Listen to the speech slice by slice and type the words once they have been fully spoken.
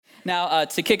Now,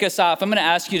 to kick us off, I'm going to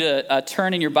ask you to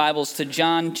turn in your Bibles to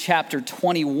John chapter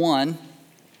 21.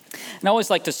 And I always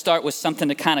like to start with something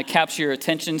to kind of capture your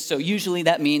attention. So usually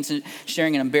that means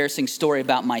sharing an embarrassing story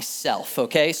about myself,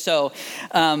 okay? So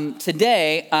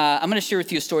today, I'm going to share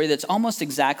with you a story that's almost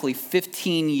exactly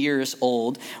 15 years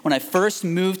old. When I first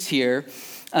moved here,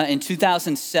 in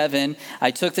 2007,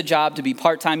 I took the job to be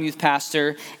part-time youth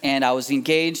pastor, and I was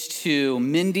engaged to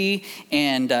Mindy,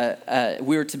 and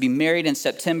we were to be married in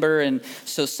September. And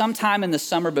so sometime in the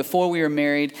summer before we were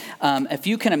married, if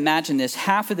you can imagine this,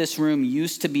 half of this room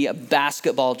used to be a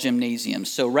basketball gymnasium.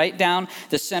 So right down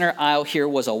the center aisle here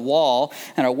was a wall,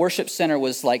 and our worship center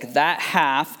was like that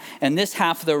half, and this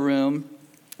half of the room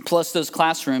plus those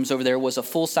classrooms over there was a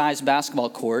full-size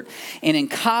basketball court. And in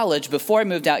college, before I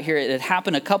moved out here, it had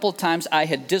happened a couple of times. I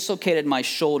had dislocated my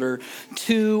shoulder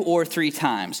 2 or 3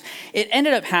 times. It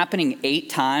ended up happening 8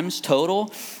 times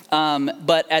total.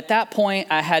 But at that point,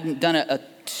 I hadn't done it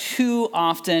too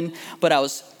often, but I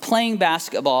was playing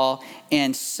basketball,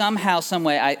 and somehow, some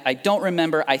way, I don't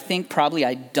remember, I think probably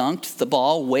I dunked the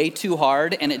ball way too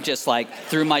hard, and it just like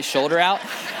threw my shoulder out.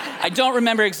 I don't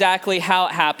remember exactly how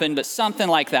it happened, but something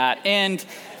like that. And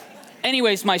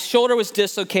anyways, my shoulder was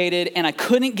dislocated, and I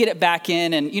couldn't get it back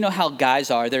in, and you know how guys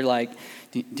are. They're like,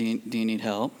 do you need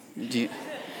help? And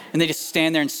they just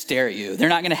stand there and stare at you. They're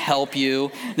not going to help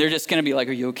you. They're just going to be like,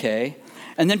 are you okay?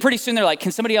 And then pretty soon they're like,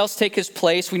 can somebody else take his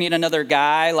place? We need another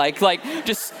guy. Like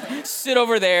just sit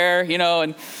over there, you know.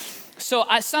 And so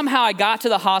somehow I got to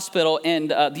the hospital.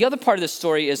 And the other part of the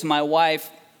story is my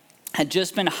wife had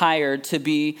just been hired to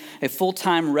be a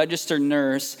full-time registered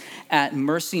nurse at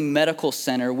Mercy Medical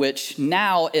Center, which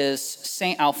now is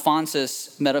St.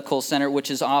 Alphonsus Medical Center, which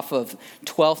is off of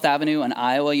 12th Avenue in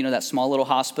Iowa, you know, that small little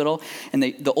hospital. And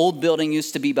the old building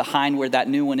used to be behind where that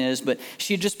new one is, but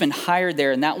she had just been hired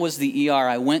there, and that was the ER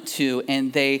I went to,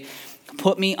 and they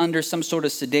put me under some sort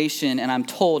of sedation, and I'm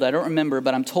told, I don't remember,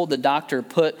 but I'm told the doctor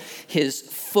put his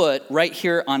foot right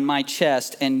here on my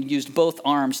chest and used both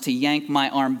arms to yank my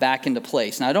arm back into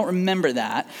place. Now, I don't remember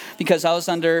that because I was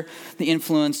under the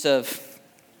influence of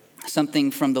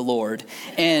something from the Lord.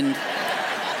 And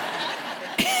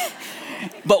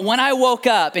but when I woke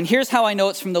up, and here's how I know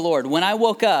it's from the Lord. When I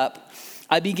woke up,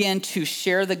 I began to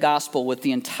share the gospel with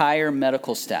the entire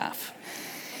medical staff.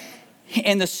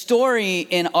 And the story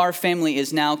in our family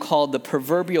is now called the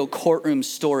proverbial courtroom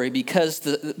story because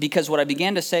what I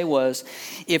began to say was,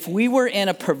 if we were in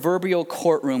a proverbial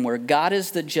courtroom where God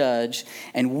is the judge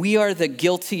and we are the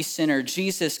guilty sinner,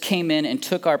 Jesus came in and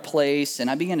took our place, and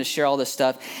I began to share all this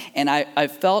stuff, and I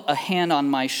felt a hand on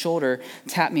my shoulder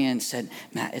tap me and said,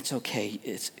 Matt, it's okay,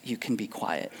 you can be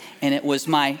quiet. And it was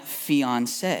my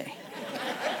fiance.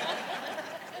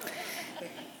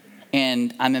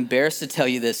 And I'm embarrassed to tell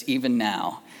you this even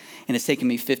now. And it's taken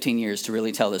me 15 years to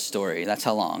really tell this story. That's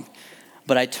how long.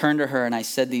 But I turned to her and I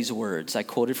said these words. I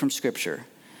quoted from scripture.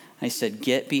 I said,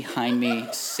 "Get behind me,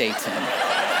 Satan."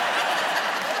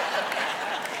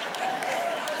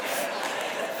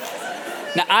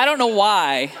 Now, I don't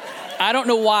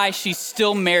know why she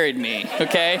still married me,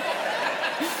 okay?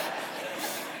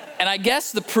 And I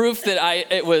guess the proof that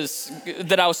I was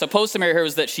supposed to marry her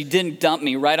was that she didn't dump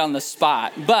me right on the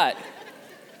spot. But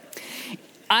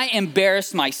I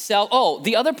embarrassed myself. Oh,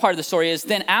 the other part of the story is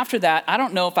then after that, I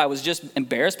don't know if I was just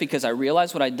embarrassed because I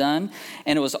realized what I'd done,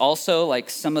 and it was also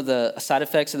like some of the side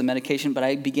effects of the medication, but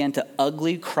I began to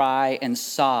ugly cry and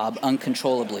sob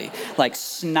uncontrollably, like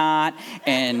snot,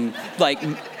 and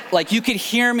like you could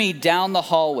hear me down the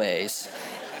hallways.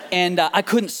 And I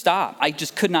couldn't stop. I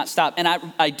just could not stop. And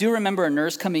I do remember a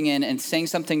nurse coming in and saying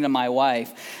something to my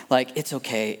wife, like, it's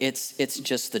okay, it's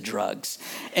just the drugs.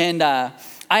 And I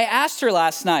asked her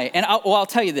last night, and I'll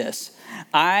tell you this.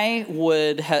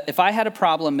 If I had a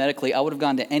problem medically, I would have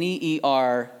gone to any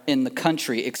ER in the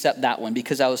country except that one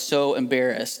because I was so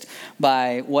embarrassed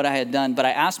by what I had done. But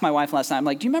I asked my wife last night, I'm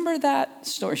like, do you remember that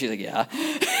story? She's like, yeah,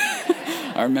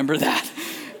 I remember that.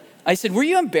 I said, were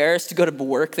you embarrassed to go to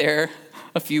work there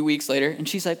a few weeks later? And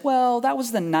she's like, well, that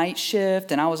was the night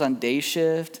shift and I was on day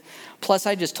shift. Plus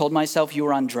I just told myself you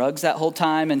were on drugs that whole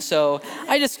time. And so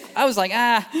I was like,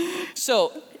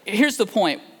 So here's the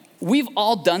point. We've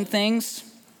all done things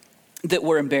that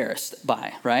we're embarrassed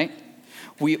by, right?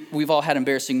 We've all had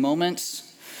embarrassing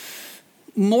moments.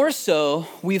 More so,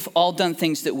 we've all done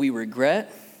things that we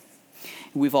regret.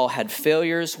 We've all had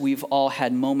failures. We've all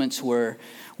had moments where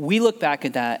we look back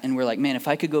at that and we're like, man, if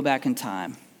I could go back in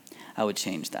time, I would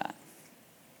change that.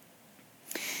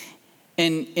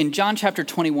 In John chapter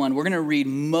 21, we're going to read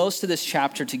most of this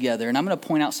chapter together, and I'm going to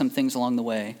point out some things along the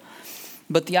way.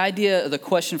 But the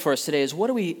question for us today is, what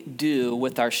do we do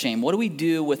with our shame? What do we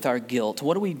do with our guilt?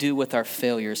 What do we do with our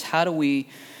failures? How do we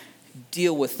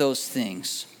deal with those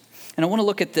things? And I want to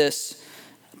look at this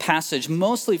passage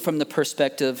mostly from the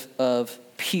perspective of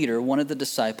Peter, one of the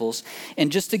disciples.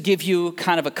 And just to give you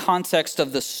kind of a context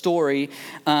of the story,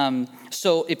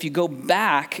 so if you go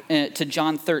back to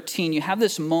John 13, you have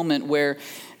this moment where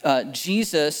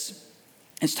Jesus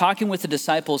is talking with the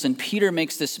disciples, and Peter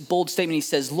makes this bold statement. He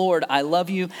says, "Lord, I love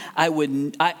you. I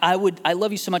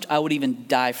love you so much, I would even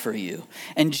die for you."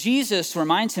 And Jesus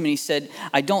reminds him, and he said,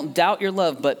 "I don't doubt your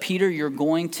love, but Peter, you're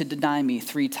going to deny me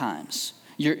 3 times.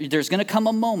 There's going to come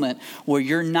a moment where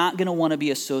you're not going to want to be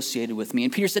associated with me."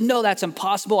 And Peter said, "No, that's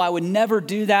impossible. I would never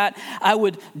do that. I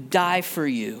would die for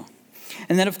you."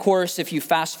 And then, of course, if you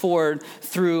fast forward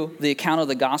through the account of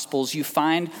the Gospels, you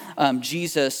find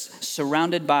Jesus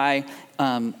surrounded by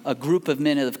a group of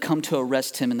men that have come to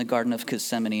arrest him in the Garden of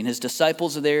Gethsemane. And his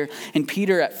disciples are there. And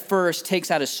Peter at first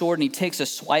takes out his sword and he takes a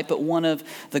swipe at one of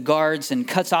the guards and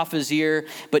cuts off his ear.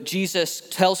 But Jesus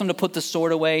tells him to put the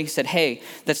sword away. He said, "Hey,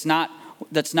 that's not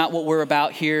what we're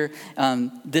about here.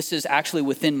 This is actually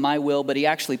within my will." But he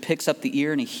actually picks up the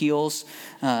ear and he heals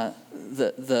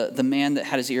the man that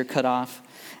had his ear cut off.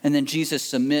 And then Jesus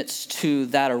submits to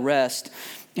that arrest.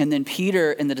 And then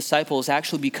Peter and the disciples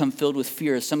actually become filled with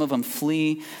fear. Some of them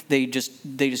flee. They just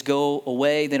go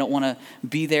away. They don't want to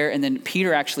be there. And then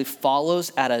Peter actually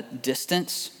follows at a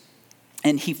distance.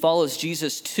 And he follows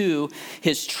Jesus to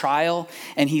his trial,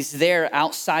 and he's there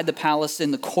outside the palace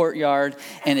in the courtyard,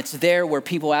 and it's there where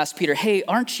people ask Peter, "Hey,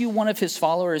 aren't you one of his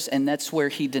followers?" And that's where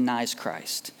he denies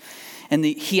Christ. And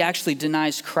he actually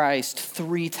denies Christ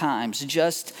 3 times,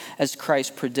 just as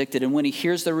Christ predicted. And when he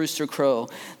hears the rooster crow,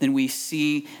 then we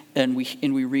see and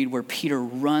we read where Peter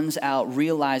runs out,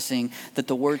 realizing that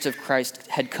the words of Christ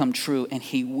had come true, and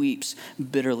he weeps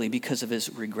bitterly because of his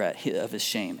regret, of his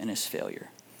shame and his failure.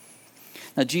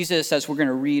 Now, Jesus, as we're going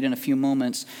to read in a few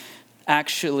moments,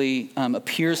 actually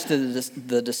appears to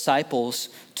the disciples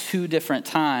 2 different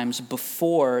times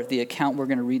before the account we're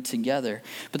going to read together.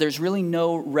 But there's really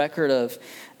no record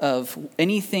of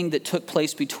anything that took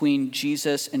place between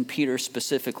Jesus and Peter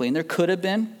specifically. And there could have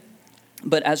been,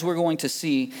 but as we're going to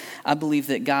see, I believe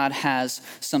that God has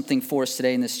something for us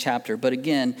today in this chapter. But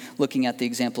again, looking at the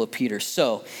example of Peter.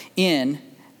 So in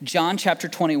John chapter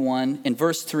 21, in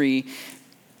verse 3,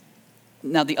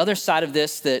 now the other side of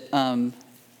this that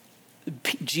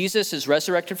Jesus is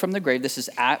resurrected from the grave. This is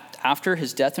after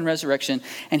his death and resurrection,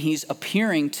 and he's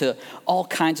appearing to all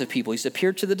kinds of people. He's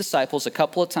appeared to the disciples a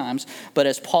couple of times, but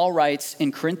as Paul writes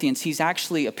in Corinthians, he's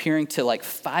actually appearing to like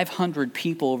 500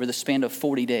 people over the span of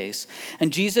 40 days.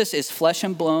 And Jesus is flesh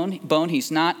and bone. He's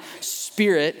not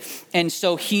spirit, and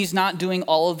so he's not doing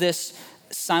all of this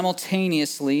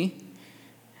simultaneously.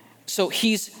 So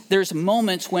there's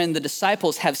moments when the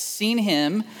disciples have seen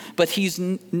him, but he's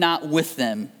not with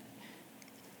them.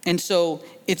 And so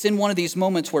it's in one of these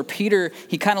moments where Peter,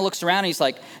 he kind of looks around and he's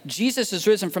like, "Jesus is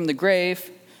risen from the grave.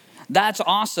 That's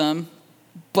awesome,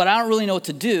 but I don't really know what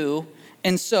to do."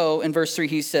 And so in verse 3,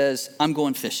 he says, "I'm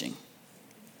going fishing."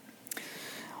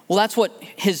 Well, that's what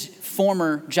his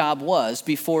former job was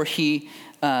before he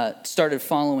started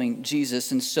following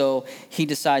Jesus. And so he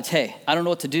decides, "Hey, I don't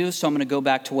know what to do, so I'm going to go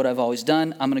back to what I've always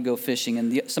done. I'm going to go fishing."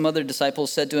 And some other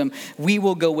disciples said to him, "We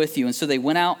will go with you." And so they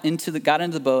went out got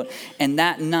into the boat, and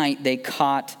that night they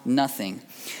caught nothing.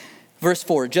 Verse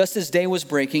 4, just as day was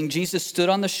breaking, Jesus stood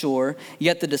on the shore,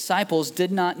 yet the disciples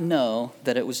did not know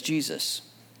that it was Jesus.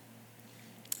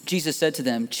 Jesus said to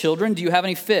them, "Children, do you have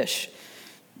any fish?"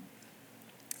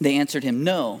 They answered him,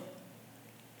 "No."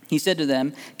 He said to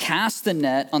them, "Cast the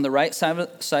net on the right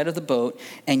side of the boat,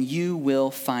 and you will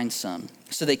find some."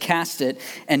 So they cast it,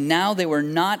 and now they were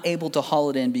not able to haul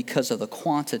it in because of the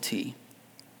quantity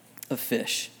of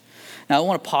fish. Now, I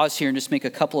want to pause here and just make a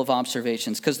couple of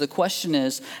observations, because the question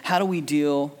is, how do we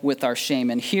deal with our shame?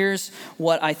 And here's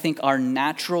what I think our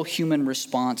natural human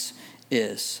response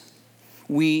is.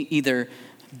 We either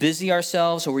busy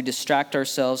ourselves or we distract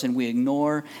ourselves, and we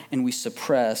ignore and we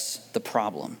suppress the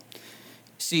problem.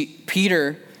 See,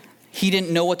 Peter, he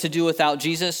didn't know what to do without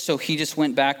Jesus, so he just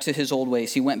went back to his old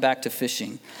ways. He went back to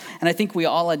fishing. And I think we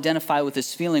all identify with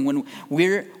this feeling when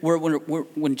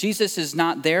when Jesus is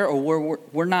not there, or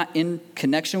we're not in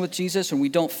connection with Jesus, and we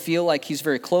don't feel like he's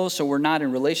very close, or we're not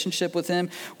in relationship with him.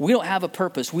 We don't have a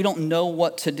purpose. We don't know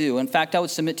what to do. In fact, I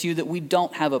would submit to you that we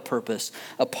don't have a purpose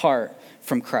apart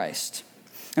from Christ.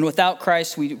 And without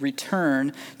Christ, we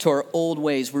return to our old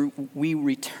ways. We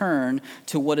return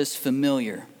to what is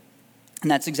familiar.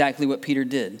 And that's exactly what Peter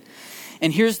did.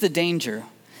 And here's the danger.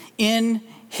 In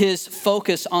his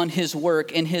focus on his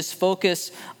work and his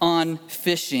focus on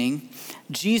fishing,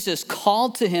 Jesus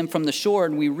called to him from the shore,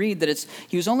 and we read that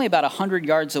he was only about 100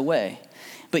 yards away,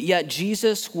 but yet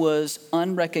Jesus was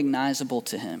unrecognizable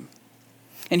to him.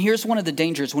 And here's one of the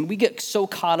dangers. When we get so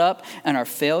caught up in our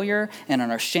failure and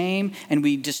in our shame, and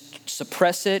we just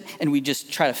suppress it, and we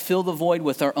just try to fill the void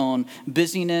with our own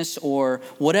busyness or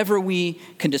whatever we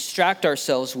can distract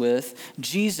ourselves with,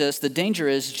 the danger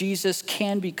is Jesus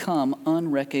can become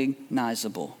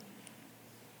unrecognizable.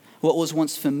 What was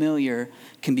once familiar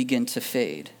can begin to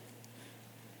fade.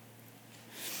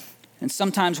 And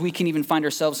sometimes we can even find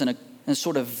ourselves in a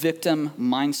sort of victim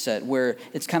mindset where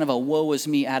it's kind of a woe is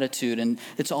me attitude and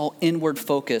it's all inward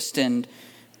focused, and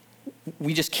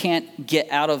we just can't get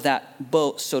out of that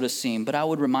boat, so to seem. But I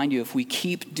would remind you, if we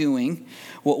keep doing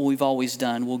what we've always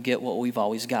done, we'll get what we've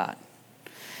always got.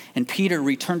 And Peter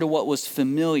returned to what was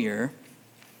familiar,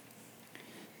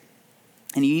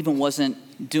 and he even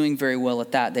wasn't doing very well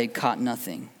at that. They'd caught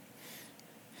nothing.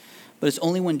 But it's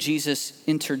only when Jesus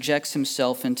interjects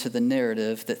himself into the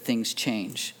narrative that things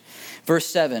change. Verse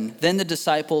 7, then the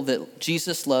disciple that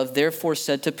Jesus loved therefore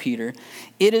said to Peter,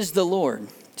 "It is the Lord."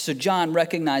 So John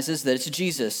recognizes that it's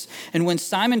Jesus. And when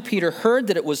Simon Peter heard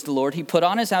that it was the Lord, he put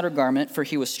on his outer garment, for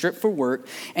he was stripped for work,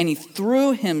 and he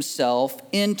threw himself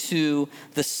into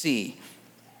the sea.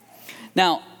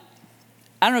 Now,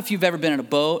 I don't know if you've ever been in a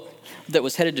boat that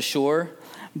was headed to shore,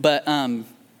 but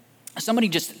somebody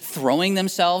just throwing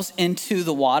themselves into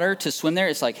the water to swim there,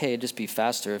 it's like, hey, it'd just be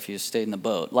faster if you stayed in the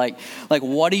boat. Like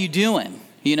what are you doing?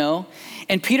 You know?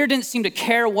 And Peter didn't seem to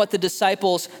care what the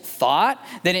disciples thought.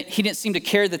 He didn't seem to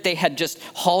care that they had just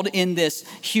hauled in this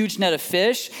huge net of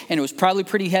fish, and it was probably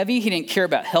pretty heavy. He didn't care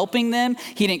about helping them.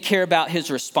 He didn't care about his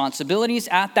responsibilities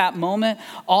at that moment.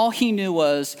 All he knew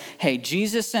was, hey,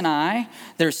 Jesus and I,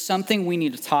 there's something we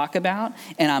need to talk about,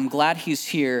 and I'm glad he's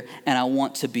here, and I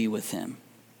want to be with him.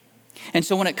 And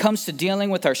so when it comes to dealing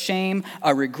with our shame,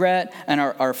 our regret, and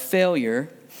our failure,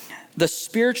 the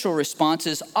spiritual response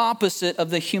is opposite of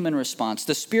the human response.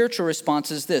 The spiritual response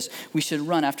is this: we should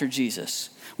run after Jesus.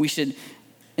 We should,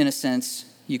 in a sense,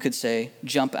 you could say,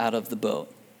 jump out of the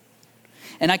boat.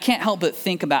 And I can't help but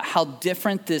think about how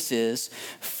different this is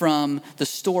from the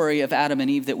story of Adam and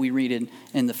Eve that we read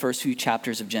in the first few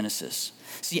chapters of Genesis.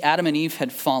 See, Adam and Eve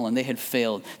had fallen. They had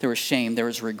failed. There was shame. There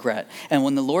was regret. And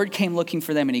when the Lord came looking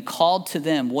for them and he called to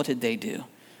them, what did they do?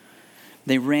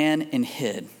 They ran and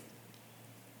hid.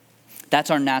 That's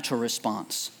our natural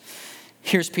response.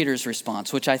 Here's Peter's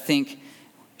response, which I think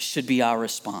should be our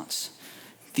response.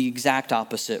 The exact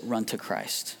opposite: run to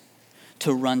Christ,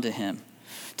 to run to him,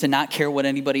 to not care what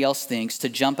anybody else thinks, to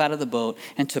jump out of the boat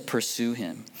and to pursue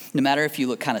him. No matter if you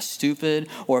look kind of stupid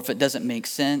or if it doesn't make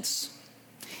sense,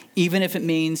 even if it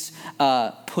means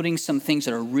putting some things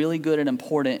that are really good and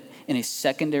important in a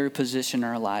secondary position in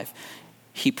our life,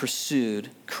 he pursued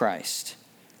Christ.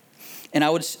 And I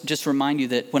would just remind you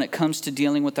that when it comes to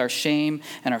dealing with our shame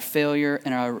and our failure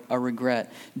and our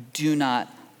regret, do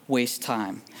not waste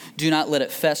time. Do not let it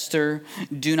fester.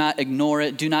 Do not ignore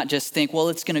it. Do not just think, well,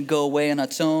 it's going to go away on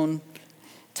its own.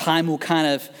 Time will kind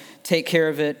of take care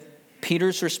of it.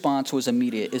 Peter's response was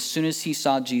immediate. As soon as he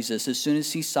saw Jesus, as soon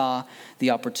as he saw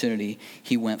the opportunity,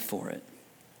 he went for it.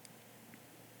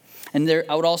 And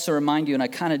I would also remind you, and I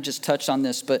kind of just touched on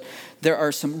this, but there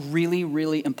are some really,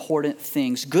 really important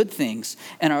things, good things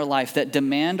in our life that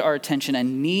demand our attention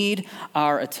and need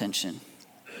our attention.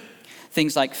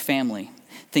 Things like family,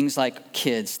 things like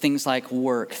kids, things like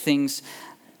work, things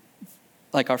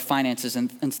like our finances and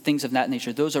things of that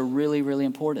nature. Those are really, really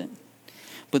important.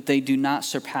 But they do not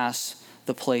surpass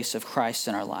the place of Christ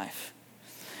in our life.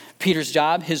 Peter's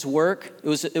job, his work,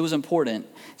 it was important.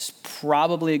 It's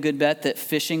probably a good bet that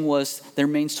fishing was their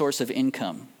main source of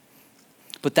income.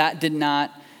 But that did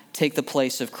not take the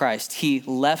place of Christ. He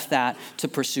left that to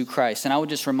pursue Christ. And I would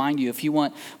just remind you, if you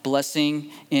want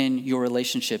blessing in your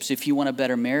relationships, if you want a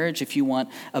better marriage, if you want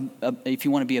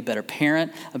to be a better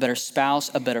parent, a better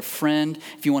spouse, a better friend,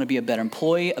 if you want to be a better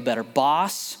employee, a better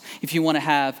boss, if you want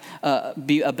to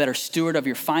be a better steward of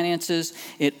your finances,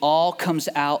 it all comes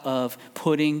out of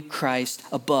putting Christ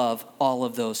above all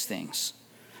of those things.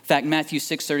 In fact, Matthew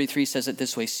 6:33 says it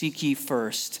this way: seek ye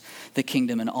first the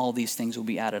kingdom, and all these things will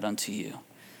be added unto you.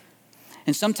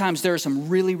 And sometimes there are some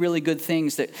really, really good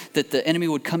things that the enemy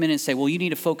would come in and say, well, you need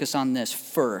to focus on this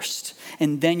first,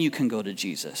 and then you can go to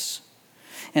Jesus.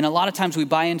 And a lot of times we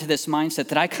buy into this mindset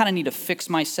that I kind of need to fix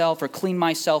myself or clean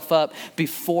myself up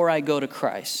before I go to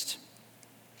Christ.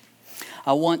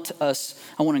 I want to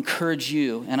encourage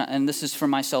you, and this is for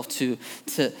myself too,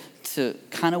 to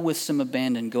kind of with some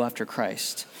abandon go after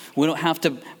Christ. We don't have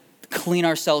to clean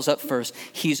ourselves up first.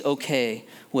 He's okay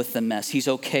with the mess. He's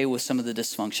okay with some of the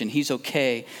dysfunction. He's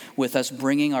okay with us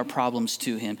bringing our problems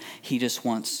to him. He just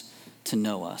wants to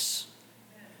know us.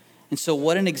 And so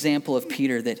what an example of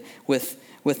Peter that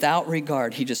without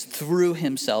regard, he just threw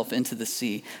himself into the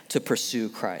sea to pursue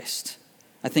Christ.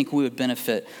 I think we would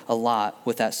benefit a lot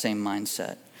with that same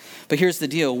mindset. But here's the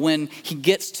deal. When he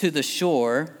gets to the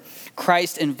shore,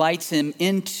 Christ invites him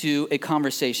into a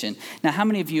conversation. Now, how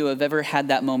many of you have ever had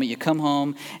that moment? You come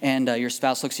home and your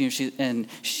spouse looks at you and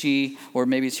she, or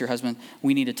maybe it's your husband,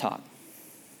 we need to talk.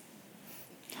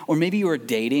 Or maybe you were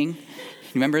dating.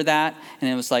 Remember that? And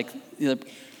it was like,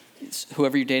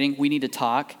 whoever you're dating, we need to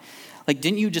talk. Like,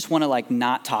 didn't you just want to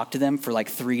not talk to them for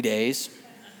 3 days?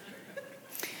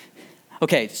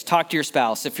 Okay, just talk to your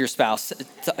spouse if your spouse,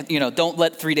 don't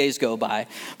let 3 days go by.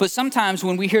 But sometimes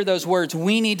when we hear those words,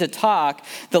 we need to talk,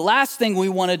 the last thing we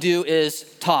want to do is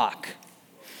talk.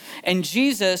 And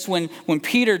Jesus, when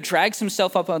Peter drags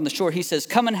himself up on the shore, he says,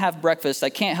 come and have breakfast.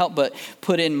 I can't help but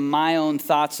put in my own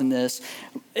thoughts in this.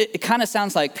 It kind of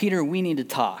sounds like, Peter, we need to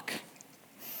talk.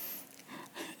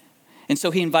 And so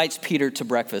he invites Peter to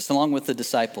breakfast along with the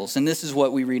disciples. And this is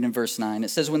what we read in verse 9. It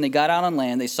says, when they got out on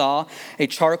land, they saw a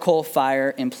charcoal fire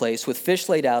in place with fish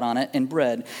laid out on it and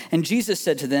bread. And Jesus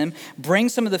said to them, bring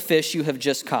some of the fish you have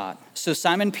just caught. So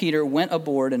Simon Peter went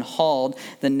aboard and hauled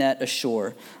the net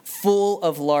ashore, full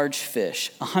of large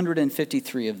fish,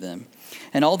 153 of them.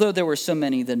 And although there were so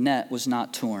many, the net was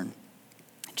not torn.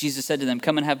 Jesus said to them,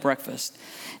 come and have breakfast.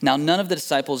 Now, none of the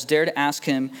disciples dared ask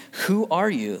him, who are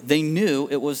you? They knew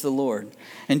it was the Lord.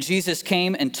 And Jesus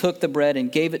came and took the bread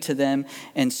and gave it to them,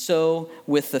 and so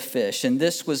with the fish. And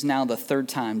this was now the third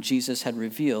time Jesus had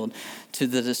revealed to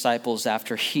the disciples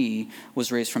after he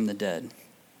was raised from the dead.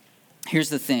 Here's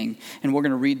the thing, and we're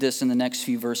going to read this in the next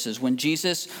few verses. When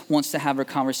Jesus wants to have a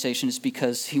conversation, it's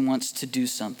because he wants to do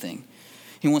something.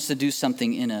 He wants to do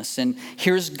something in us. And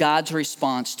here's God's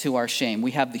response to our shame.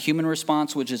 We have the human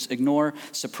response, which is ignore,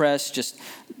 suppress, just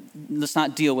let's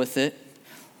not deal with it.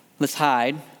 Let's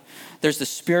hide. There's the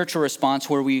spiritual response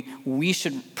where we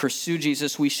should pursue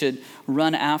Jesus. We should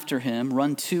run after him,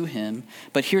 run to him.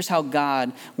 But here's how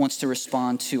God wants to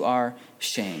respond to our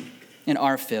shame and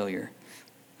our failure.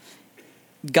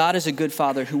 God is a good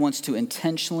father who wants to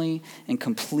intentionally and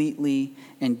completely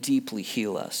and deeply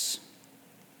heal us.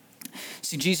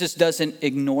 See, Jesus doesn't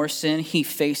ignore sin. He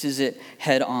faces it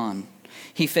head on.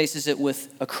 He faces it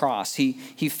with a cross. He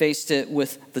faced it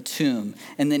with the tomb.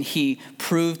 And then he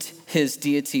proved his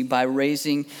deity by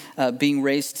being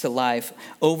raised to life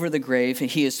over the grave.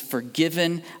 And he has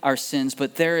forgiven our sins.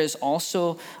 But there is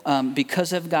also,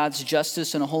 because of God's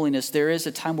justice and holiness, there is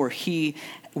a time where he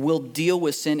will deal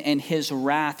with sin and his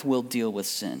wrath will deal with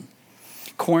sin.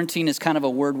 Quarantine is kind of a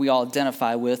word we all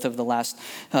identify with over the last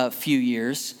few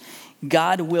years.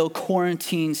 God will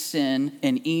quarantine sin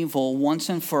and evil once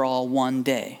and for all one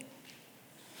day.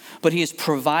 But he has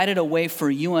provided a way for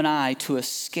you and I to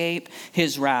escape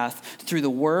his wrath through the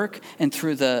work and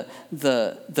through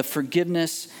the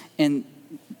forgiveness and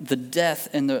the death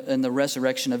and the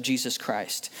resurrection of Jesus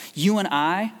Christ. You and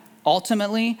I,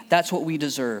 ultimately, that's what we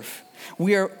deserve.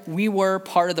 We were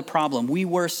part of the problem. We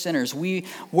were sinners. We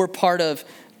were part of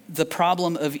the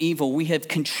problem of evil. We have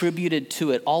contributed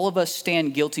to it. All of us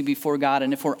stand guilty before God.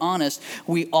 And if we're honest,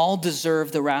 we all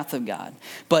deserve the wrath of God.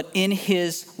 But in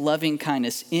his loving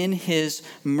kindness, in his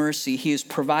mercy, he has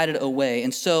provided a way.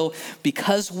 And so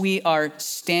because we are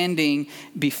standing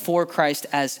before Christ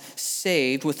as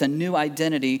saved with a new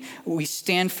identity, we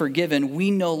stand forgiven.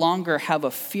 We no longer have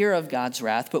a fear of God's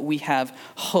wrath, but we have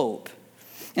hope.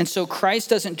 And so Christ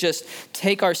doesn't just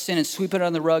take our sin and sweep it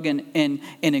on the rug and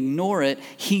ignore it.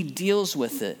 He deals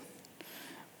with it.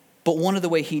 But one of the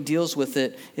way he deals with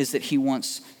it is that he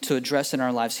wants to address in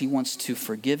our lives. He wants to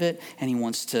forgive it and he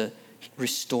wants to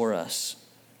restore us.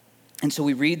 And so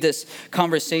we read this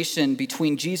conversation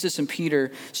between Jesus and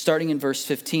Peter starting in verse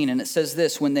 15. And it says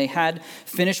this, when they had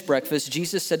finished breakfast,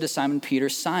 Jesus said to Simon Peter,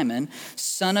 Simon,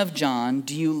 son of John,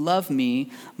 do you love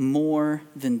me more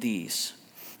than these?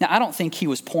 Now, I don't think he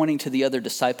was pointing to the other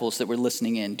disciples that were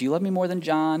listening in. Do you love me more than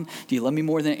John? Do you love me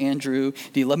more than Andrew?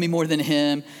 Do you love me more than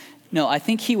him? No, I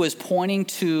think he was pointing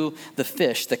to the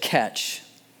fish, the catch.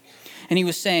 And he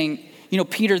was saying,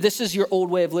 Peter, this is your old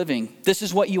way of living. This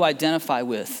is what you identify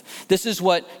with. This is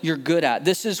what you're good at.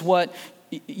 This is what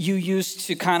you use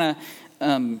to kind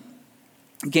of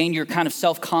gain your kind of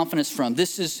self-confidence from.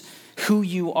 This is who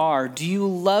you are. Do you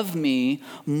love me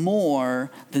more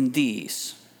than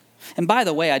these? And by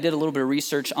the way, I did a little bit of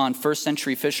research on first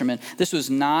century fishermen. This was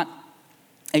not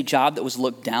a job that was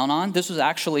looked down on. This was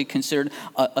actually considered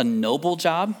a noble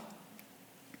job.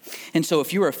 And so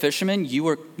if you were a fisherman, you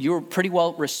were pretty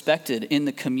well respected in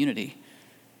the community.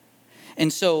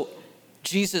 And so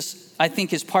Jesus, I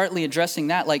think, is partly addressing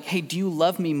that, like, hey, do you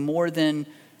love me more than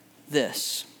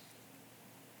this?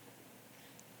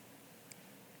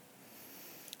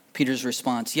 Peter's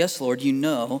response, yes, Lord, you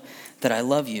know that I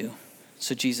love you.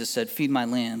 So Jesus said, feed my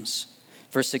lambs.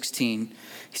 Verse 16,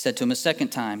 he said to him a second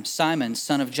time, Simon,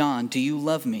 son of John, do you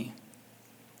love me?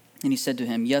 And he said to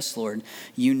him, yes, Lord,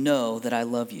 you know that I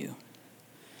love you.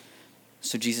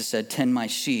 So Jesus said, tend my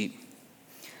sheep.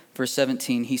 Verse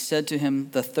 17, he said to him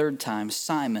the third time,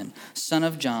 Simon, son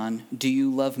of John, do you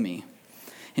love me?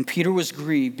 And Peter was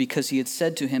grieved because he had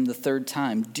said to him the third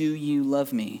time, do you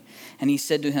love me? And he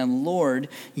said to him, Lord,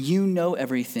 you know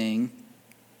everything.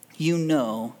 You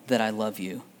know that I love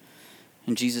you.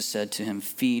 And Jesus said to him,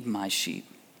 feed my sheep.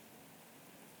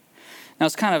 Now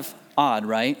it's kind of odd,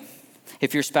 right?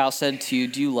 If your spouse said to you,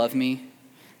 do you love me?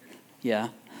 Yeah.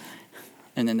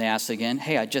 And then they ask again,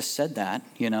 hey, I just said that,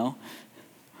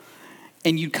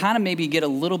 And you'd kind of maybe get a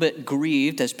little bit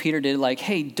grieved, as Peter did, like,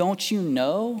 hey, don't you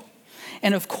know?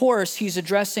 And of course, he's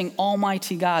addressing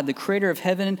Almighty God, the creator of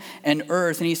heaven and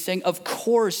earth. And he's saying, of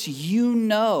course, you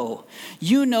know.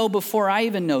 You know before I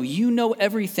even know. You know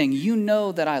everything. You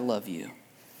know that I love you.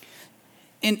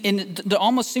 And there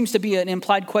almost seems to be an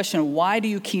implied question, why do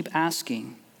you keep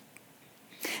asking?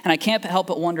 And I can't help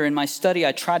but wonder, in my study,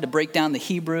 I tried to break down the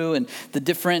Hebrew and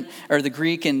the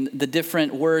Greek and the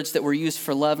different words that were used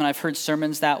for love. And I've heard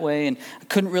sermons that way, and I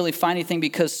couldn't really find anything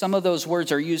because some of those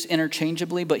words are used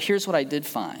interchangeably. But here's what I did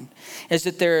find, is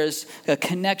that there is a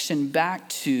connection back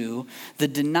to the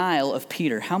denial of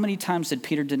Peter. How many times did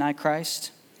Peter deny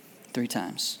Christ? 3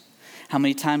 times. How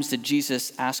many times did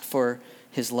Jesus ask for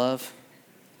his love?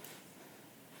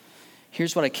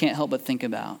 Here's what I can't help but think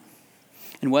about.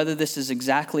 And whether this is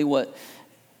exactly what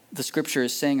the scripture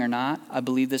is saying or not, I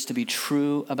believe this to be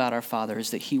true about our Father,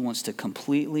 is that he wants to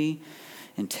completely,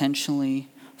 intentionally,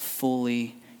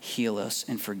 fully heal us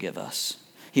and forgive us.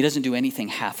 He doesn't do anything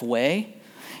halfway.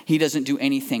 He doesn't do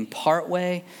anything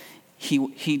partway.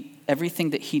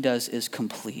 Everything that he does is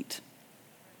complete.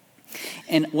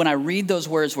 And when I read those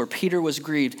words where Peter was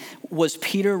grieved, was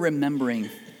Peter remembering?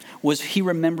 Was he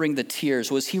remembering the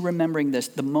tears? Was he remembering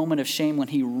the moment of shame when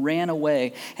he ran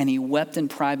away and he wept in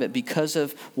private because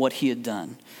of what he had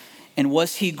done? And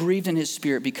was he grieved in his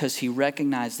spirit because he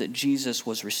recognized that Jesus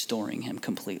was restoring him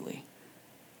completely?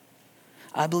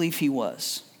 I believe he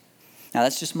was. Now,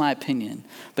 that's just my opinion.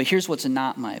 But here's what's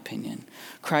not my opinion.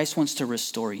 Christ wants to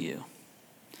restore you.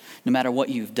 No matter what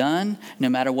you've done, no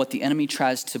matter what the enemy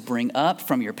tries to bring up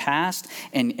from your past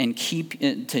and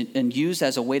use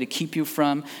as a way to keep you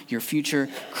from your future,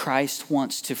 Christ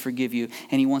wants to forgive you,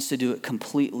 and he wants to do it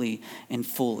completely and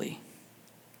fully.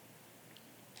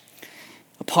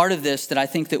 A part of this that I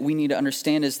think that we need to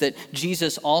understand is that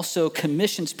Jesus also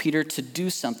commissions Peter to do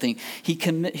something. He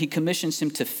commissions him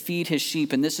to feed his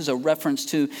sheep, and this is a reference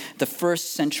to the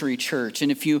first century church.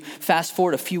 And if you fast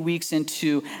forward a few weeks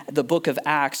into the book of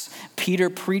Acts, Peter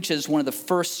preaches one of the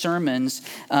first sermons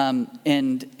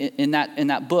in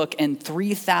that book, and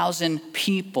 3,000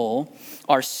 people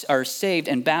are saved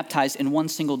and baptized in one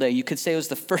single day. You could say it was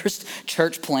the first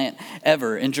church plant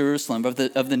ever in Jerusalem of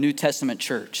the New Testament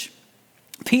church.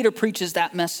 Peter preaches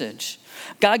that message.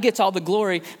 God gets all the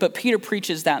glory, but Peter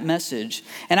preaches that message.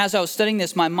 And as I was studying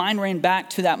this, my mind ran back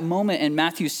to that moment in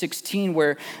Matthew 16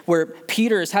 where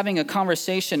Peter is having a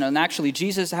conversation, and actually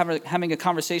Jesus is having a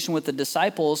conversation with the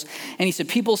disciples. And he said,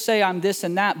 people say I'm this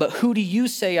and that, but who do you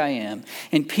say I am?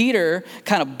 And Peter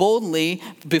kind of boldly,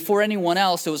 before anyone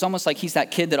else, it was almost like he's that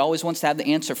kid that always wants to have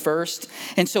the answer first.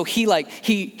 And so he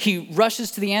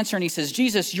rushes to the answer and he says,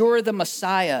 Jesus, you're the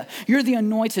Messiah. You're the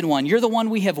anointed one. You're the one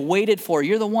we have waited for.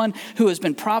 You're the one who has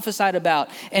been prophesied about,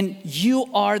 and you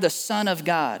are the Son of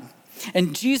God.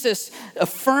 And Jesus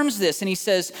affirms this, and he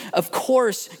says, of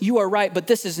course you are right, but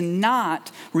this is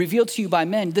not revealed to you by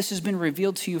men. This has been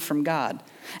revealed to you from God.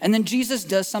 And then Jesus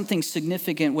does something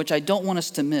significant, which I don't want us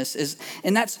to miss,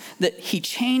 and that's that he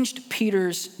changed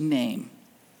Peter's name.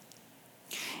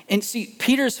 And see,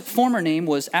 Peter's former name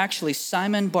was actually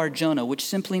Simon Bar-Jonah, which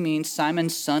simply means Simon,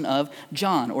 son of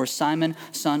John, or Simon,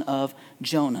 son of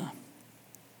Jonah.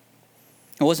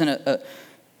 It wasn't a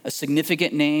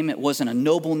significant name. It wasn't a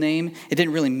noble name. It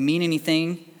didn't really mean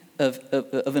anything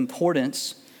of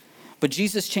importance. But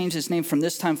Jesus changed his name from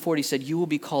this time forward. He said, you will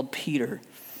be called Peter,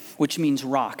 which means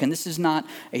rock. And this is not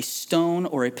a stone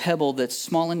or a pebble that's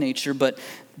small in nature, but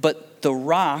the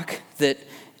rock that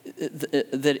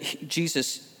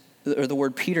Jesus or the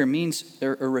word Peter means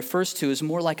or refers to, is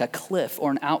more like a cliff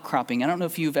or an outcropping. I don't know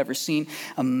if you've ever seen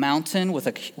a mountain with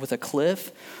a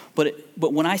cliff, but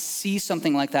when I see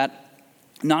something like that,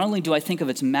 not only do I think of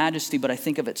its majesty, but I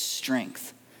think of its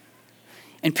strength.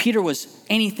 And Peter was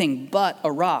anything but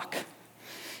a rock.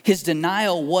 His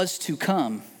denial was to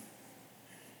come.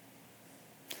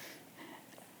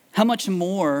 How much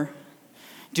more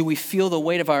do we feel the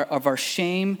weight of our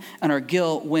shame and our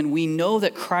guilt when we know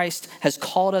that Christ has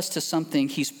called us to something,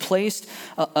 he's placed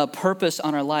a purpose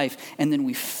on our life, and then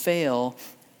we fail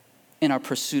in our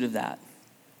pursuit of that?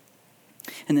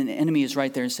 And then the enemy is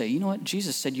right there and say, you know what?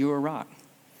 Jesus said you were a rock.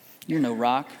 You're no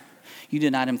rock. You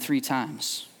denied him 3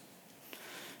 times.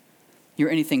 You're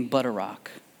anything but a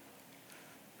rock.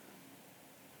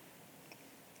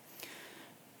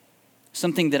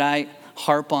 Something that I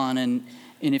harp on, and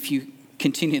if you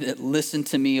continue to listen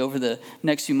to me over the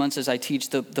next few months as I teach,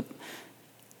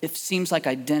 it seems like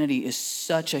identity is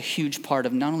such a huge part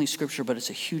of not only Scripture, but it's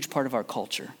a huge part of our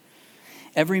culture.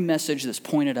 Every message that's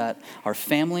pointed at our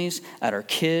families, at our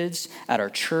kids, at our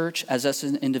church, as us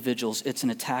as individuals, it's an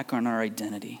attack on our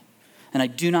identity. And I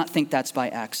do not think that's by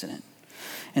accident.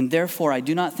 And therefore, I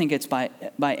do not think it's by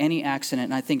any accident,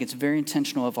 and I think it's very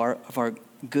intentional of our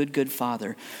good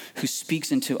Father who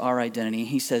speaks into our identity.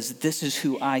 He says, this is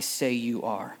who I say you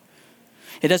are.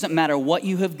 It doesn't matter what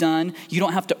you have done. You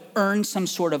don't have to earn some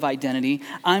sort of identity.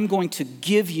 I'm going to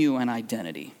give you an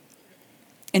identity.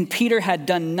 And Peter had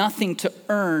done nothing to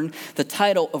earn the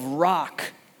title of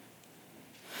rock,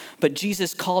 but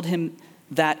Jesus called him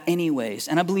that anyways.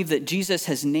 And I believe that Jesus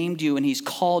has named you and he's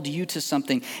called you to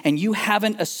something, and you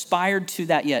haven't aspired to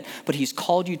that yet, but he's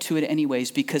called you to it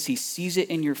anyways because he sees it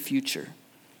in your future.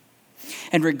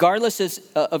 And regardless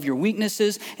of your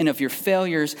weaknesses and of your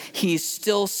failures, he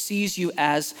still sees you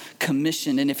as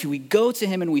commissioned. And if we go to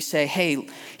him and we say, hey,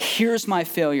 here's my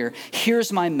failure,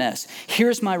 here's my mess,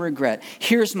 here's my regret,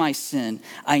 here's my sin,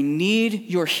 I need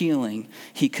your healing,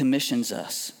 he commissions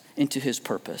us into his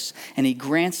purpose. And he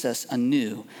grants us a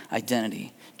new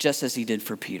identity, just as he did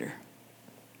for Peter.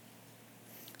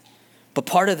 But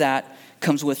part of that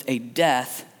comes with a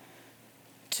death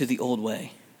to the old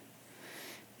way.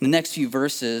 In the next few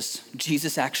verses,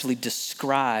 Jesus actually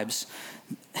describes,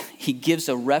 he gives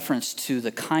a reference to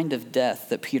the kind of death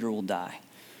that Peter will die.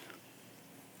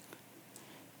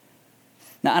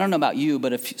 Now, I don't know about you,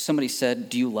 but if somebody said,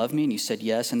 do you love me? And you said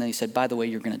yes, and then he said, by the way,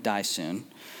 you're going to die soon.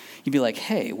 You'd be like,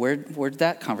 hey, where'd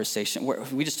that conversation,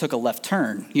 we just took a left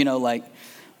turn.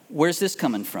 Where's this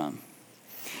coming from?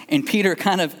 And Peter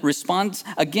kind of responds,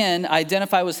 again,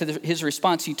 identify with his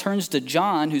response. He turns to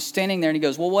John, who's standing there, and he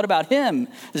goes, well, what about him?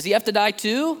 Does he have to die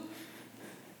too?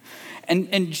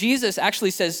 And Jesus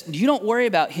actually says, you don't worry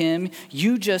about him.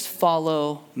 You just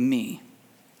follow me.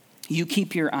 You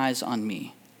keep your eyes on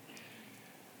me.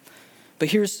 But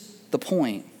here's the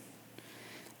point.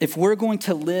 If we're going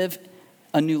to live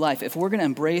a new life, if we're going to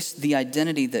embrace the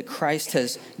identity that Christ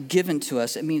has given to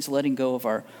us, it means letting go of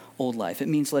our old life. It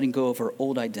means letting go of our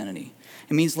old identity.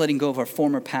 It means letting go of our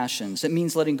former passions. It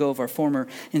means letting go of our former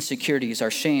insecurities, our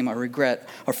shame, our regret,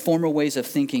 our former ways of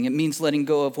thinking. It means letting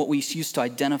go of what we used to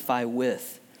identify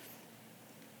with.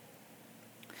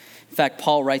 In fact,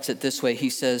 Paul writes it this way.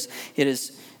 He said,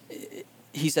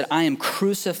 I am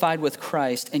crucified with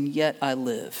Christ, and yet I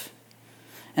live.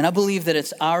 And I believe that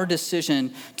it's our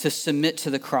decision to submit to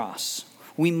the cross.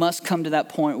 We must come to that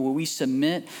point where we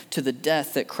submit to the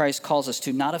death that Christ calls us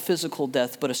to, not a physical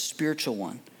death, but a spiritual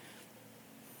one.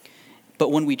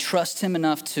 But when we trust him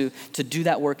enough to do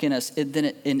that work in us, then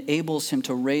it enables him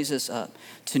to raise us up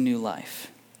to new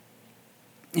life.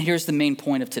 And here's the main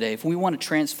point of today. If we want a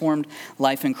transformed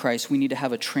life in Christ, we need to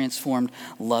have a transformed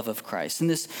love of Christ. And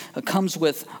this comes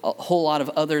with a whole lot of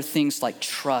other things like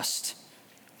trust.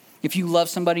 If you love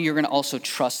somebody, you're going to also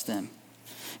trust them.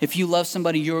 If you love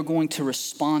somebody, you're going to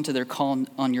respond to their call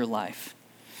on your life.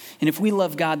 And if we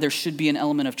love God, there should be an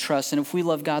element of trust. And if we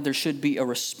love God, there should be a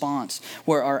response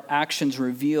where our actions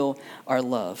reveal our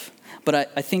love.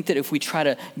 But I think that if we try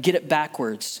to get it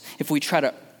backwards, if we try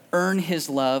to earn his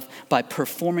love by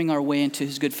performing our way into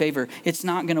his good favor, it's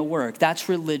not going to work. That's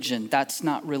religion. That's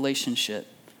not relationship.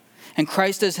 And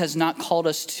Christ has not called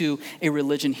us to a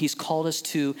religion. He's called us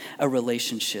to a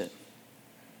relationship.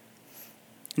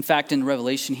 In fact, in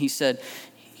Revelation, he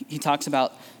talks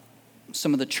about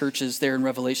some of the churches there in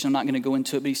Revelation. I'm not going to go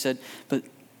into it, but he said, but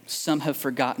some have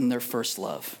forgotten their first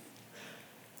love.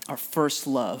 Our first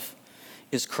love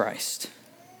is Christ.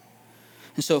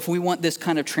 And so if we want this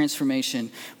kind of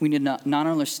transformation, we need not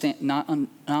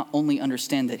only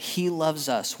understand that he loves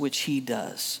us, which he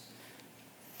does,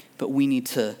 but we need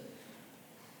to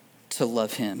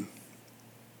love him.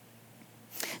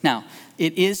 Now,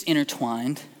 it is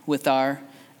intertwined with our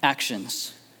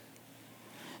actions.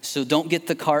 So don't get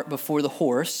the cart before the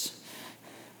horse.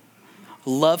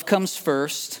 Love comes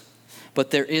first,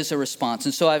 but there is a response.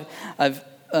 And so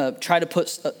I've tried to put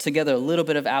together a little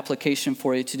bit of application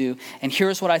for you to do. And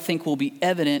here's what I think will be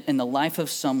evident in the life of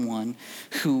someone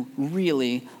who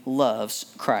really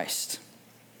loves Christ.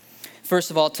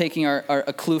 First of all, taking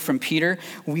a clue from Peter,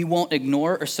 we won't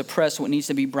ignore or suppress what needs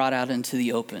to be brought out into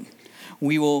the open.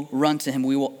 We will run to him.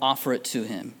 We will offer it to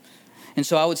him. And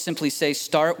so I would simply say,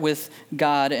 start with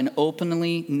God and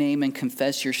openly name and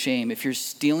confess your shame. If you're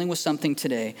dealing with something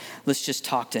today, let's just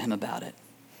talk to him about it.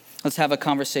 Let's have a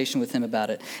conversation with him about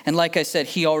it. And like I said,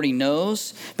 he already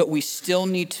knows, but we still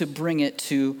need to bring it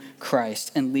to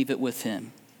Christ and leave it with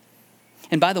him.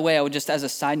 And by the way, I would just, as a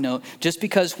side note, just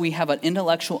because we have an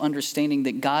intellectual understanding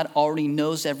that God already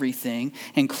knows everything,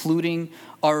 including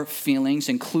our feelings,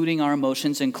 including our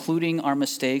emotions, including our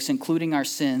mistakes, including our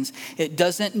sins, it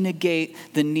doesn't negate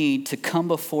the need to come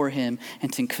before him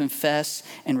and to confess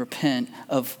and repent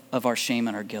of our shame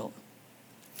and our guilt.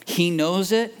 He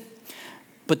knows it,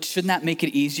 but shouldn't that make it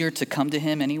easier to come to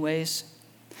him anyways?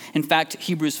 In fact,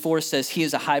 Hebrews 4 says he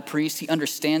is a high priest. He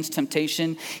understands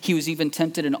temptation. He was even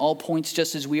tempted in all points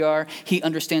just as we are. He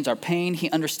understands our pain. He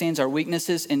understands our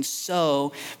weaknesses. And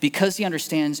so, because he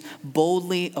understands,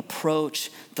 boldly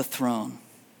approach the throne.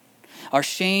 Our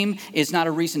shame is not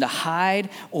a reason to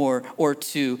hide or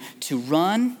to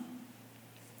run.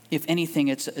 If anything,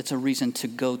 it's a reason to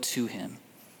go to him.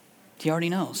 He already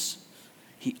knows.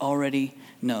 He already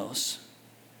knows.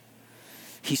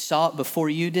 He saw it before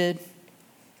you did.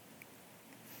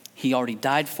 He already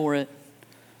died for it,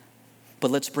 but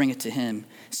let's bring it to him,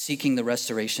 seeking the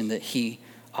restoration that he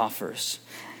offers.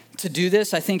 To do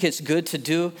this, I think it's good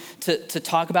to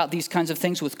talk about these kinds of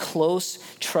things with close,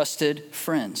 trusted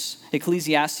friends.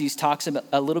 Ecclesiastes talks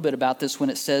a little bit about this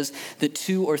when it says that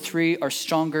 2 or 3 are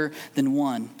stronger than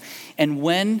one. And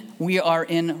when we are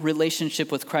in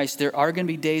relationship with Christ, there are going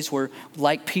to be days where,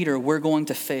 like Peter, we're going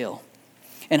to fail.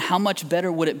 And how much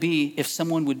better would it be if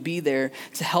someone would be there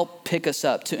to help pick us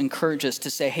up, to encourage us, to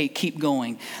say, hey, keep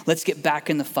going. Let's get back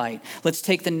in the fight. Let's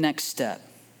take the next step.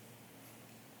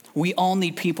 We all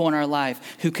need people in our life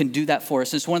who can do that for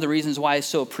us. It's one of the reasons why I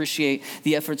so appreciate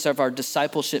the efforts of our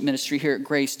discipleship ministry here at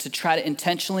Grace to try to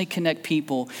intentionally connect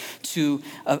people to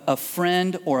a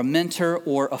friend or a mentor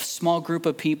or a small group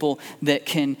of people that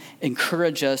can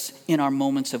encourage us in our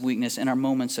moments of weakness and our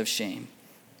moments of shame.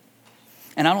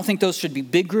 And I don't think those should be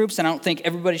big groups, and I don't think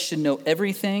everybody should know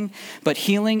everything, but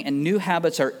healing and new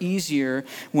habits are easier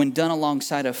when done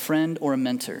alongside a friend or a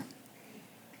mentor.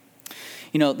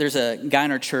 You know, there's a guy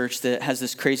in our church that has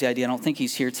this crazy idea. I don't think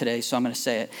he's here today, so I'm going to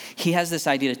say it. He has this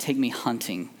idea to take me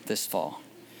hunting this fall.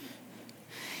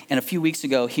 And a few weeks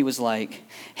ago, he was like,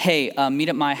 hey, meet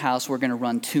at my house. We're going to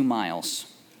run 2 miles.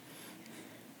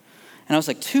 And I was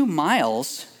like, 2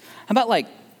 miles? How about like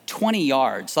 20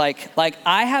 yards. Like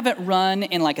I haven't run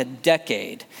in like a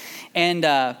decade.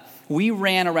 And we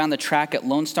ran around the track at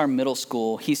Lone Star Middle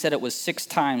School. He said it was 6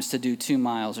 times to do 2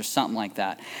 miles or something like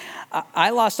that. I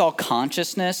lost all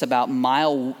consciousness about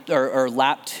mile or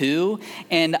lap 2.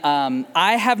 And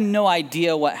I have no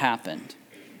idea what happened.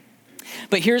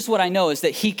 But here's what I know is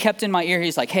that he kept in my ear.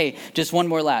 He's like, hey, just 1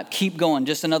 more lap. Keep going.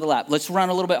 Just another lap. Let's run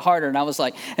a little bit harder. And I was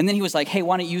like, and then he was like, hey,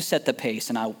 why don't you set the pace?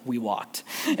 And we walked.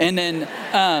 And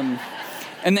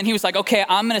then he was like, okay,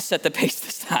 I'm going to set the pace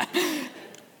this time.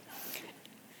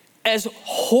 As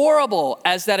horrible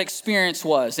as that experience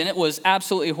was, and it was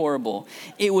absolutely horrible,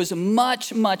 it was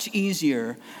much, much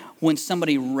easier when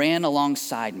somebody ran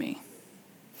alongside me.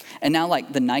 And now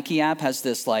like the Nike app has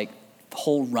this like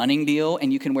whole running deal,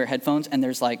 and you can wear headphones, and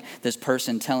there's like this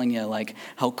person telling you like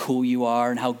how cool you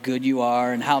are and how good you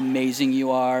are and how amazing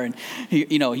you are, and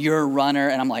you know you're a runner.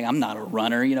 And I'm like, I'm not a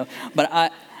runner, you know, but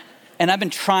I've been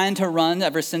trying to run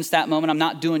ever since that moment. I'm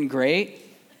not doing great,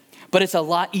 but it's a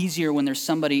lot easier when there's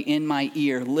somebody in my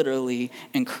ear literally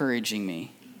encouraging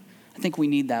me. I think we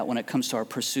need that when it comes to our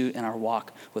pursuit and our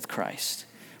walk with Christ.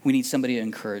 We need somebody to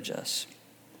encourage us.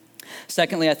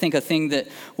 Secondly, I think a thing that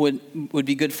would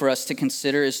be good for us to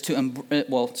consider is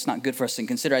it's not good for us to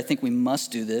consider. I think we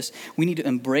must do this. We need to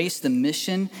embrace the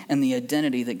mission and the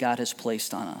identity that God has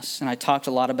placed on us. And I talked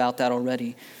a lot about that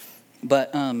already.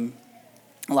 But a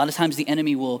lot of times the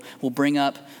enemy will bring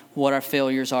up what our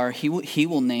failures are. He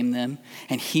will name them,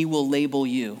 and he will label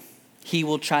you. He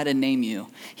will try to name you.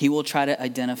 He will try to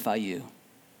identify you.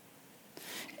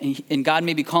 And God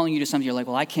may be calling you to something. You're like,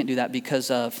 well, I can't do that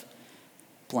because of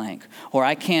blank. Or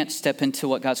I can't step into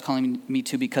what God's calling me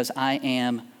to because I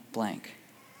am blank.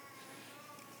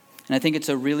 And I think it's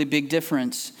a really big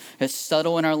difference. It's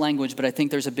subtle in our language, but I think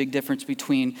there's a big difference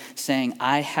between saying,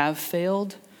 I have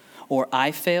failed, or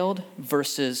I failed,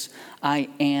 versus I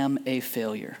am a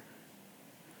failure.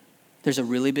 There's a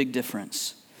really big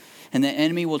difference. And the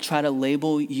enemy will try to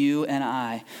label you and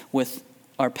I with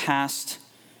our past,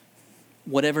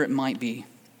 whatever it might be.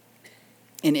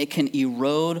 And it can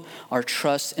erode our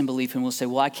trust and belief, and we'll say,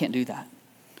 well, I can't do that.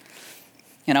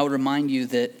 And I would remind you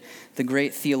that the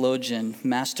great theologian,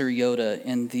 Master Yoda,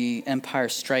 in The Empire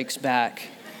Strikes Back,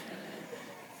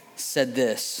 said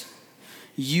this: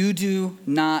 you do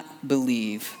not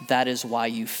believe, that is why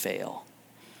you fail.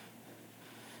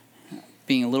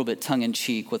 Being a little bit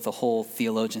tongue-in-cheek with the whole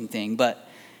theologian thing, but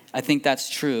I think that's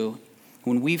true.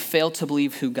 When we fail to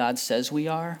believe who God says we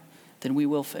are, then we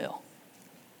will fail.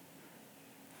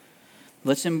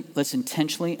 Let's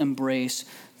intentionally embrace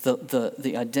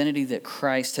the identity that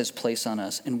Christ has placed on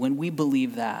us. And when we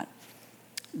believe that,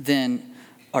 then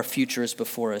our future is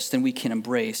before us. Then we can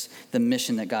embrace the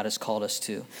mission that God has called us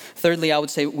to. Thirdly, I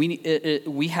would say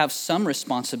we have some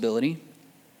responsibility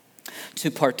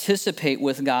to participate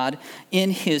with God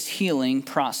in his healing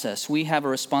process. We have a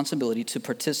responsibility to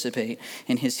participate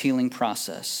in his healing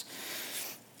process.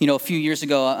 You know, a few years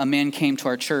ago, a man came to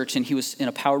our church and he was in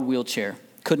a powered wheelchair.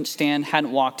 Couldn't stand,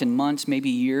 hadn't walked in months,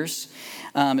 maybe years.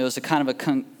 It was a kind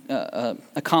of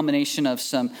a combination of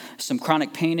some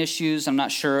chronic pain issues. I'm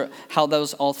not sure how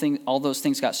all those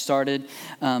things got started.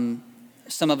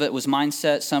 Some of it was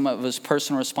mindset, some of it was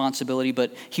personal responsibility,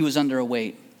 but he was under a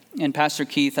weight. And Pastor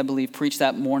Keith, I believe, preached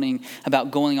that morning about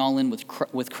going all in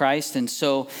with Christ. And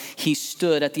so he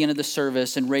stood at the end of the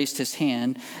service and raised his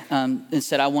hand and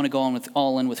said, I want to go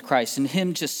all in with Christ. And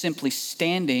him just simply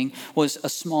standing was a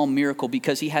small miracle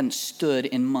because he hadn't stood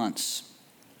in months.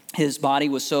 His body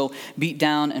was so beat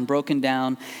down and broken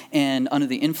down and under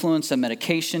the influence of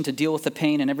medication to deal with the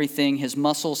pain and everything. His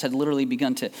muscles had literally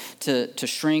begun to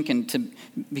shrink and to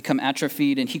become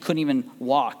atrophied, and he couldn't even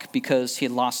walk because he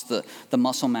had lost the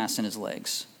muscle mass in his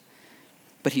legs.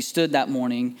 But he stood that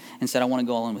morning and said, I want to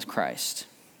go all in with Christ.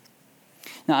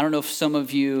 Now, I don't know if some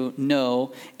of you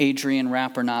know Adrian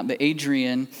Rapp or not, but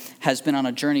Adrian has been on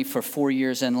a journey for 4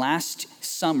 years, and last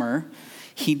summer,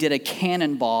 he did a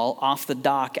cannonball off the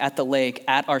dock at the lake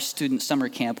at our student summer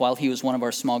camp while he was one of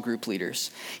our small group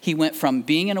leaders. He went from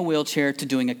being in a wheelchair to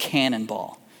doing a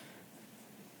cannonball.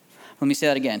 Let me say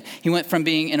that again. He went from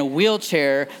being in a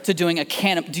wheelchair to doing a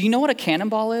cannonball. Do you know what a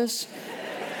cannonball is?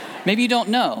 Maybe you don't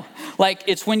know. Like,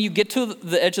 it's when you get to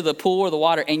the edge of the pool or the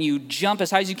water and you jump as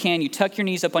high as you can, you tuck your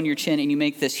knees up on your chin, and you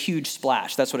make this huge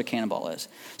splash. That's what a cannonball is.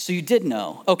 So you did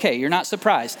know. Okay, you're not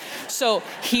surprised. So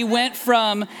he went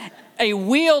from a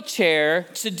wheelchair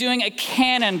to doing a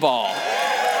cannonball.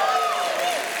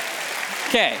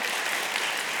 Okay.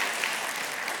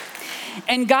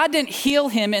 And God didn't heal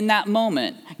him in that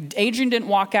moment. Adrian didn't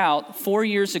walk out 4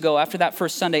 years ago after that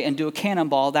first Sunday and do a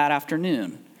cannonball that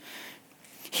afternoon.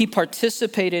 He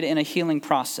participated in a healing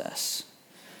process.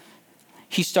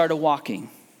 He started walking.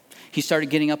 He started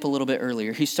getting up a little bit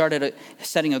earlier. He started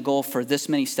setting a goal for this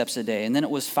many steps a day. And then it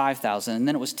was 5,000. And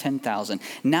then it was 10,000.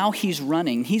 Now he's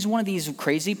running. He's one of these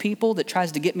crazy people that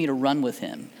tries to get me to run with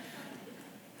him.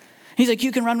 He's like,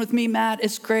 you can run with me, Matt.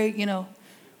 It's great, you know.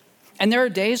 And there are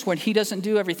days when he doesn't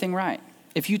do everything right.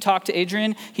 If you talk to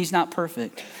Adrian, he's not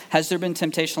perfect. Has there been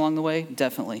temptation along the way?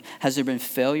 Definitely. Has there been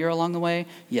failure along the way?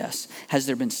 Yes. Has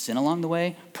there been sin along the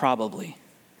way? Probably.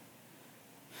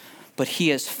 But he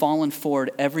has fallen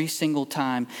forward every single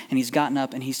time, and he's gotten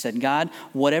up and he said, God,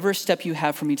 whatever step you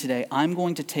have for me today, I'm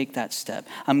going to take that step.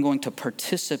 I'm going to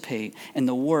participate in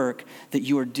the work that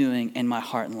you are doing in my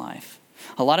heart and life.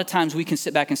 A lot of times we can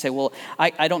sit back and say, well,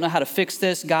 I don't know how to fix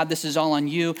this. God, this is all on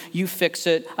you. You fix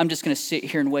it. I'm just going to sit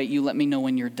here and wait. You let me know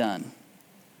when you're done.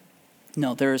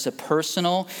 No, there is a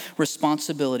personal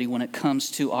responsibility when it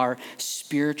comes to our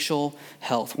spiritual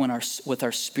health, with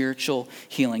our spiritual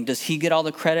healing. Does he get all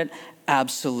the credit?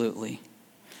 Absolutely.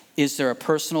 Is there a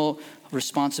personal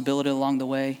responsibility along the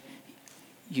way?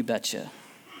 You betcha.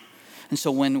 And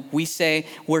so when we say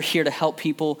we're here to help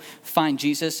people find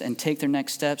Jesus and take their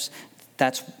next steps,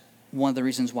 that's one of the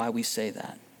reasons why we say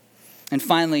that. And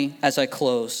finally, as I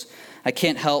close, I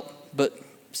can't help but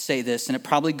say this, and it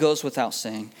probably goes without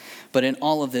saying, but in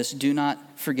all of this, do not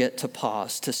forget to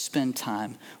pause, to spend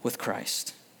time with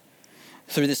Christ.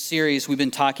 Through this series, we've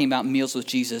been talking about meals with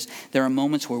Jesus. There are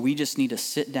moments where we just need to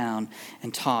sit down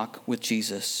and talk with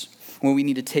Jesus. when we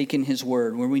need to take in his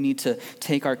word, when we need to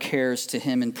take our cares to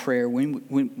him in prayer,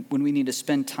 when we need to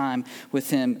spend time with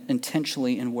him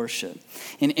intentionally in worship.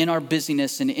 And in our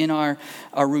busyness and in our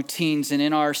routines and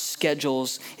in our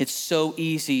schedules, it's so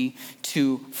easy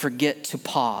to forget to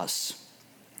pause.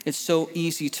 It's so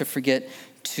easy to forget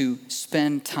to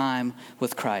spend time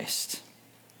with Christ.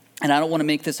 And I don't want to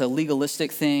make this a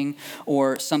legalistic thing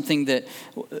or something that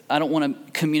I don't want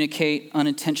to communicate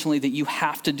unintentionally that you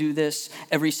have to do this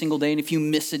every single day. And if you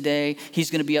miss a day,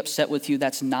 he's going to be upset with you.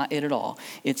 That's not it at all.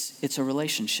 It's a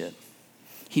relationship.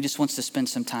 He just wants to spend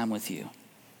some time with you.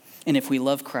 And if we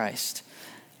love Christ,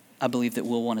 I believe that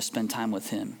we'll want to spend time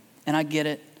with him. And I get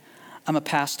it. I'm a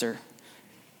pastor.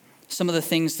 Some of the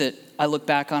things that I look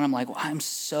back on, I'm like, well, I'm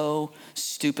so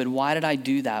stupid. Why did I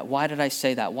do that? Why did I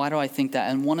say that? Why do I think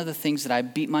that? And one of the things that I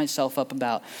beat myself up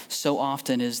about so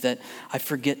often is that I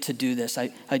forget to do this. I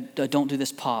don't do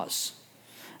this pause.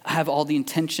 I have all the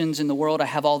intentions in the world. I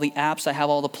have all the apps. I have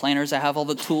all the planners. I have all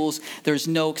the tools. There's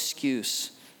no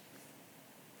excuse.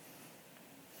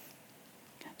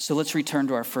 So let's return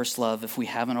to our first love if we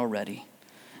haven't already.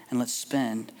 And let's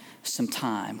spend some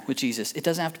time with Jesus. It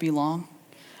doesn't have to be long.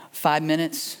 5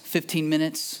 minutes, 15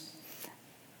 minutes.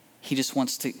 He just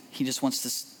wants to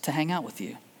hang out with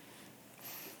you.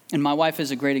 And my wife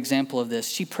is a great example of this.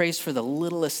 She prays for the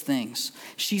littlest things.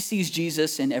 She sees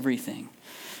Jesus in everything.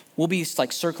 We'll be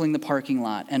like circling the parking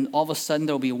lot, and all of a sudden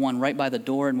there'll be one right by the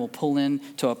door, and we'll pull in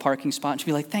to a parking spot, and she'll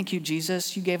be like, "Thank you,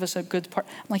 Jesus. You gave us a good park."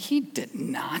 I'm like, he did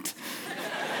not.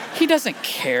 He doesn't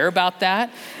care about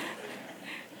that.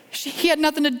 He had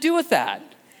nothing to do with that.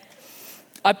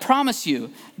 I promise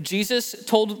you, Jesus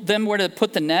told them where to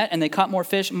put the net and they caught more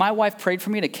fish. My wife prayed for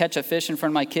me to catch a fish in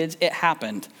front of my kids. It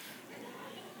happened.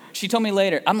 She told me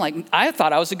later, I'm like, I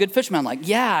thought I was a good fisherman. I'm like,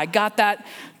 yeah, I got that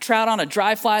trout on a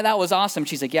dry fly. That was awesome.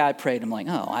 She's like, yeah, I prayed. I'm like,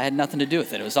 oh, I had nothing to do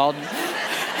with it. It was all.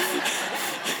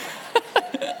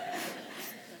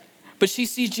 But she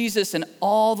sees Jesus in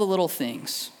all the little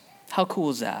things. How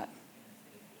cool is that?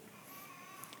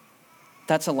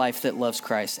 That's a life that loves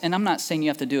Christ. And I'm not saying you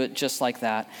have to do it just like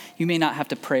that. You may not have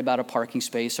to pray about a parking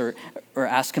space or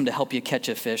ask him to help you catch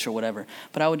a fish or whatever.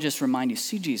 But I would just remind you,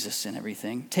 see Jesus in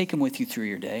everything. Take him with you through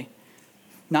your day.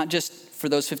 Not just for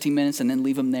those 15 minutes and then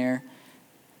leave him there.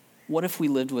 What if we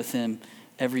lived with him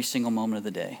every single moment of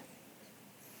the day?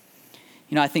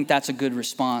 You know, I think that's a good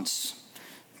response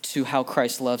to how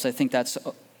Christ loves. I think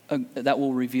that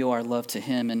will reveal our love to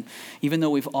him. And even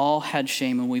though we've all had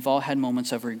shame and we've all had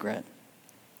moments of regret,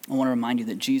 I want to remind you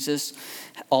that Jesus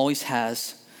always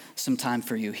has some time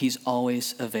for you. He's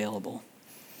always available.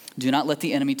 Do not let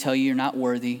the enemy tell you you're not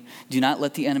worthy. Do not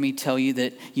let the enemy tell you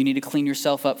that you need to clean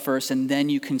yourself up first and then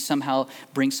you can somehow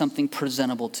bring something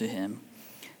presentable to him.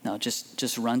 No,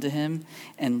 just run to him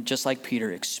and just like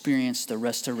Peter, experience the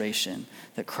restoration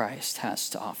that Christ has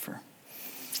to offer.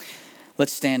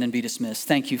 Let's stand and be dismissed.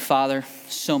 Thank you, Father,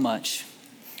 so much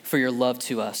for your love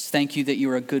to us. Thank you that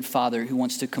you're a good Father who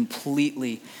wants to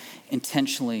completely,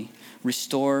 intentionally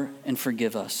restore and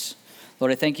forgive us.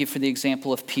 Lord, I thank you for the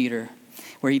example of Peter,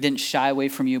 where he didn't shy away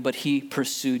from you, but he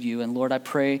pursued you. And Lord, I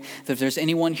pray that if there's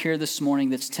anyone here this morning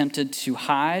that's tempted to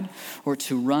hide or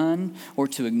to run or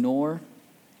to ignore,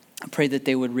 I pray that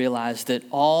they would realize that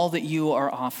all that you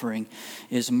are offering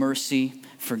is mercy,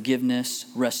 forgiveness,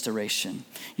 restoration.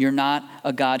 You're not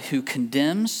a God who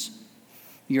condemns.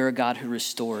 You're a God who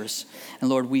restores. And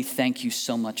Lord, we thank you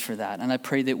so much for that. And I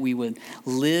pray that we would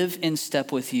live in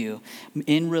step with you,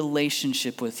 in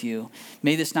relationship with you.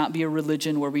 May this not be a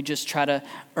religion where we just try to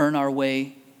earn our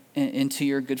way into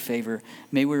your good favor.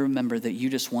 May we remember that you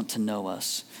just want to know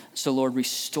us. So Lord,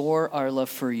 restore our love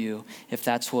for you if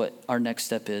that's what our next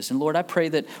step is. And Lord, I pray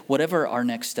that whatever our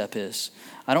next step is,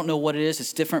 I don't know what it is.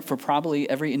 It's different for probably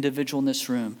every individual in this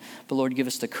room. But Lord, give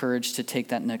us the courage to take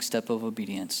that next step of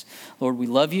obedience. Lord, we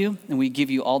love you and we give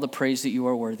you all the praise that you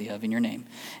are worthy of. In your name,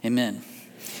 amen.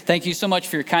 Thank you so much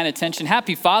for your kind attention.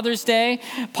 Happy Father's Day.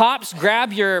 Pops,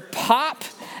 grab your pop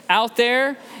out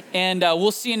there and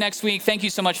we'll see you next week. Thank you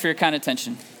so much for your kind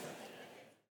attention.